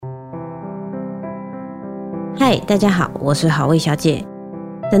嗨，大家好，我是好味小姐。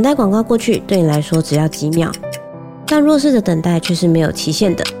等待广告过去对你来说只要几秒，但弱势的等待却是没有期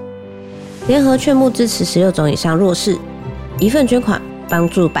限的。联合劝募支持16种以上弱势，一份捐款帮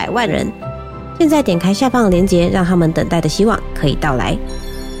助100万人。现在点开下方的链接，让他们等待的希望可以到来。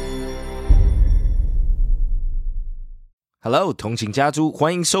Hello， 同情家族，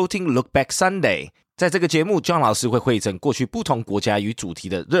欢迎收听 Look Back Sunday。在这个节目 ，John 老师会汇整过去不同国家与主题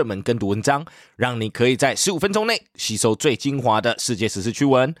的热门跟读文章，让你可以在15分钟内吸收最精华的世界时事趣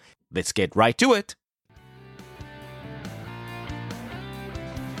闻。Let's get right to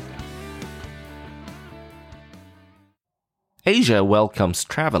it。Asia welcomes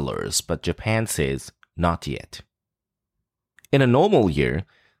travelers, but Japan says not yet. In a normal year,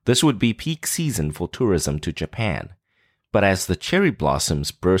 this would be peak season for tourism to Japan. But as the cherry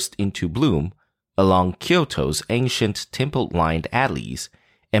blossoms burst into bloom along Kyoto's ancient temple-lined alleys,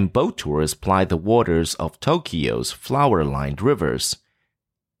 and boat tours ply the waters of Tokyo's flower-lined rivers,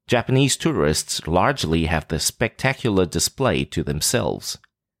 Japanese tourists largely have the spectacular display to themselves.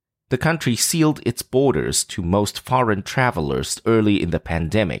 The country sealed its borders to most foreign travelers early in the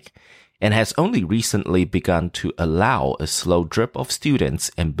pandemic, and has only recently begun to allow a slow drip of students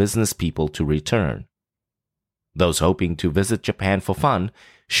and business people to return. Those hoping to visit Japan for fun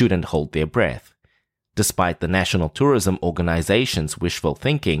shouldn't hold their breath. Despite the National Tourism Organization's wishful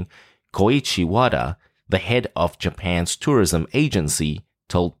thinking, Koichi Wada, the head of Japan's tourism agency,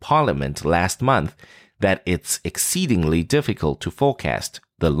 told Parliament last month that it's exceedingly difficult to forecast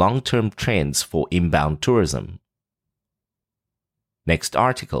the long-term trends for inbound tourism. Next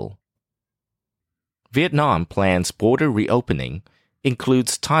article. Vietnam plans border reopening,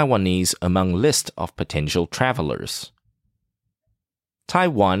 includes Taiwanese among list of potential travelers.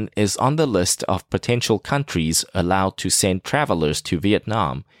 Taiwan is on the list of potential countries allowed to send travelers to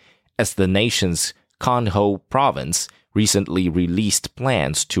Vietnam, as the nation's Con Ho province recently released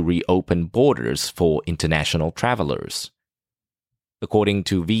plans to reopen borders for international travelers. According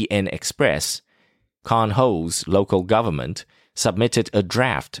to VN Express, Con Ho's local government submitted a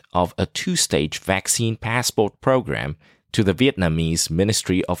draft of a two-stage vaccine passport program to the Vietnamese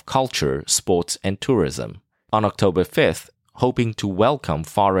Ministry of Culture, Sports and Tourism on October 5th, hoping to welcome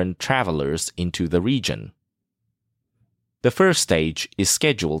foreign travelers into the region. The first stage is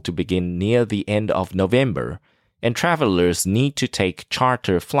scheduled to begin near the end of November, and travelers need to take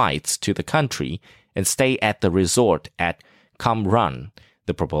charter flights to the country and stay at the resort at Cam Ranh,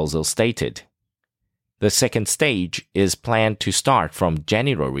 the proposal stated. The second stage is planned to start from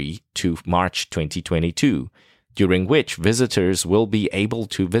January to March 2022, during which visitors will be able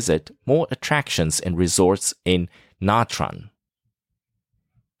to visit more attractions and resorts in Nha Trang.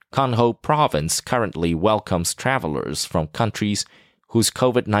 Con Ho province currently welcomes travelers from countries whose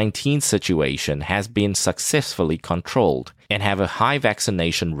COVID-19 situation has been successfully controlled and have a high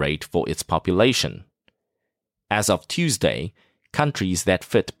vaccination rate for its population. As of Tuesday, countries that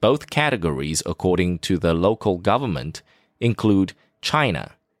fit both categories according to the local government include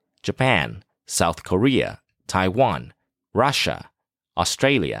China, Japan, South Korea, Taiwan, Russia,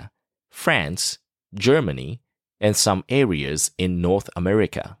 Australia, France, Germany, and some areas in North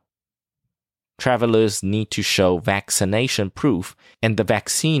America. Travelers need to show vaccination proof, and the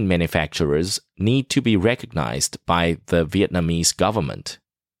vaccine manufacturers need to be recognized by the Vietnamese government.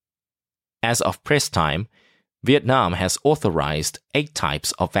 As of press time, Vietnam has authorized 8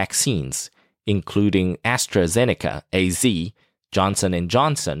 types of vaccines, including AstraZeneca, AZ, Johnson &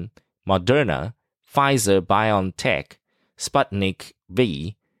 Johnson, Moderna, Pfizer-BioNTech, Sputnik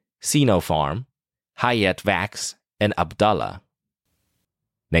V, Sinopharm, Hayat Vax, and Abdallah.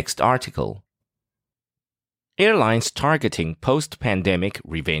 Next article. Airlines targeting post-pandemic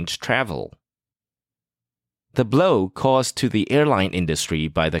revenge travel. The blow caused to the airline industry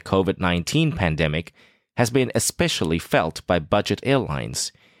by the COVID-19 pandemic has been especially felt by budget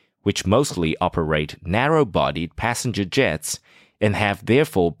airlines, which mostly operate narrow-bodied passenger jets and have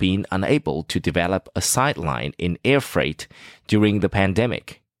therefore been unable to develop a sideline in air freight during the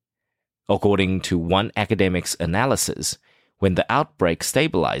pandemic. According to one academic's analysis, when the outbreak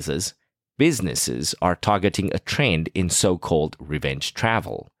stabilizes, businesses are targeting a trend in so-called revenge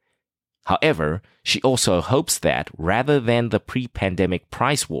travel. However, she also hopes that rather than the pre-pandemic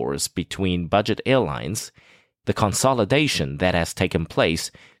price wars between budget airlines, the consolidation that has taken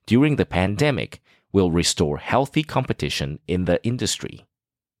place during the pandemic will restore healthy competition in the industry.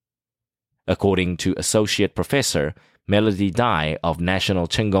 According to Associate Professor Melody Dai of National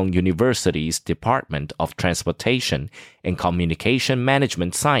Cheng Kung University's Department of Transportation and Communication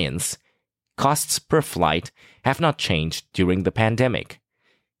Management Science, costs per flight have not changed during the pandemic.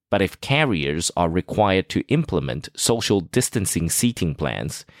 But if carriers are required to implement social distancing seating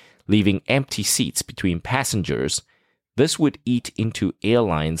plans, leaving empty seats between passengers, this would eat into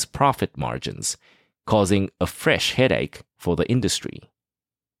airlines' profit margins, causing a fresh headache for the industry.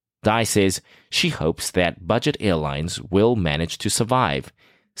 Dai says she hopes that budget airlines will manage to survive,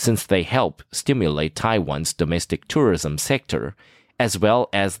 since they help stimulate Taiwan's domestic tourism sector as well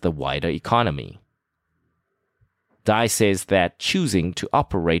as the wider economy. Dai says that choosing to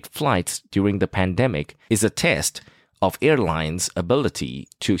operate flights during the pandemic is a test of airlines' ability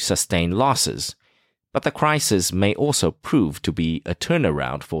to sustain losses, but the crisis may also prove to be a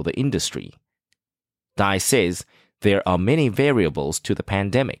turnaround for the industry. Dai says there are many variables to the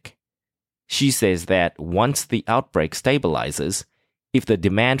pandemic. She says that once the outbreak stabilizes, if the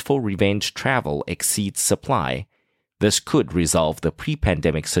demand for revenge travel exceeds supply, this could resolve the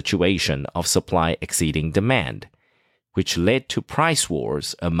pre-pandemic situation of supply exceeding demand, which led to price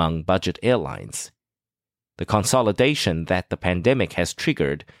wars among budget airlines. The consolidation that the pandemic has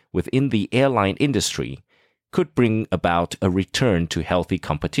triggered within the airline industry could bring about a return to healthy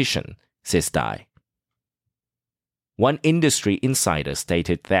competition, says Dai. One industry insider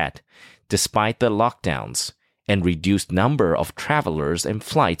stated that, despite the lockdowns and reduced number of travelers and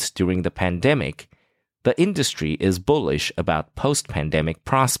flights during the pandemic, the industry is bullish about post-pandemic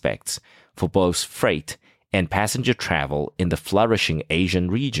prospects for both freight and passenger travel in the flourishing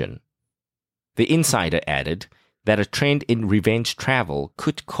Asian region. The insider added that a trend in revenge travel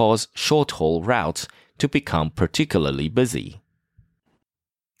could cause short-haul routes to become particularly busy.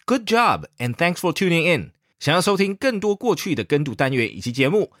 Good job, and thanks for tuning in. 想要收听更多过去的跟读单元以及节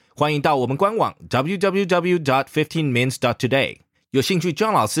目，欢迎到我们官网 www.15mins.today。有兴趣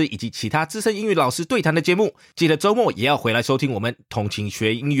John 老师以及其他资深英语老师对谈的节目，记得周末也要回来收听我们通勤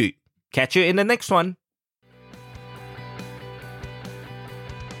学英语。Catch you in the next one!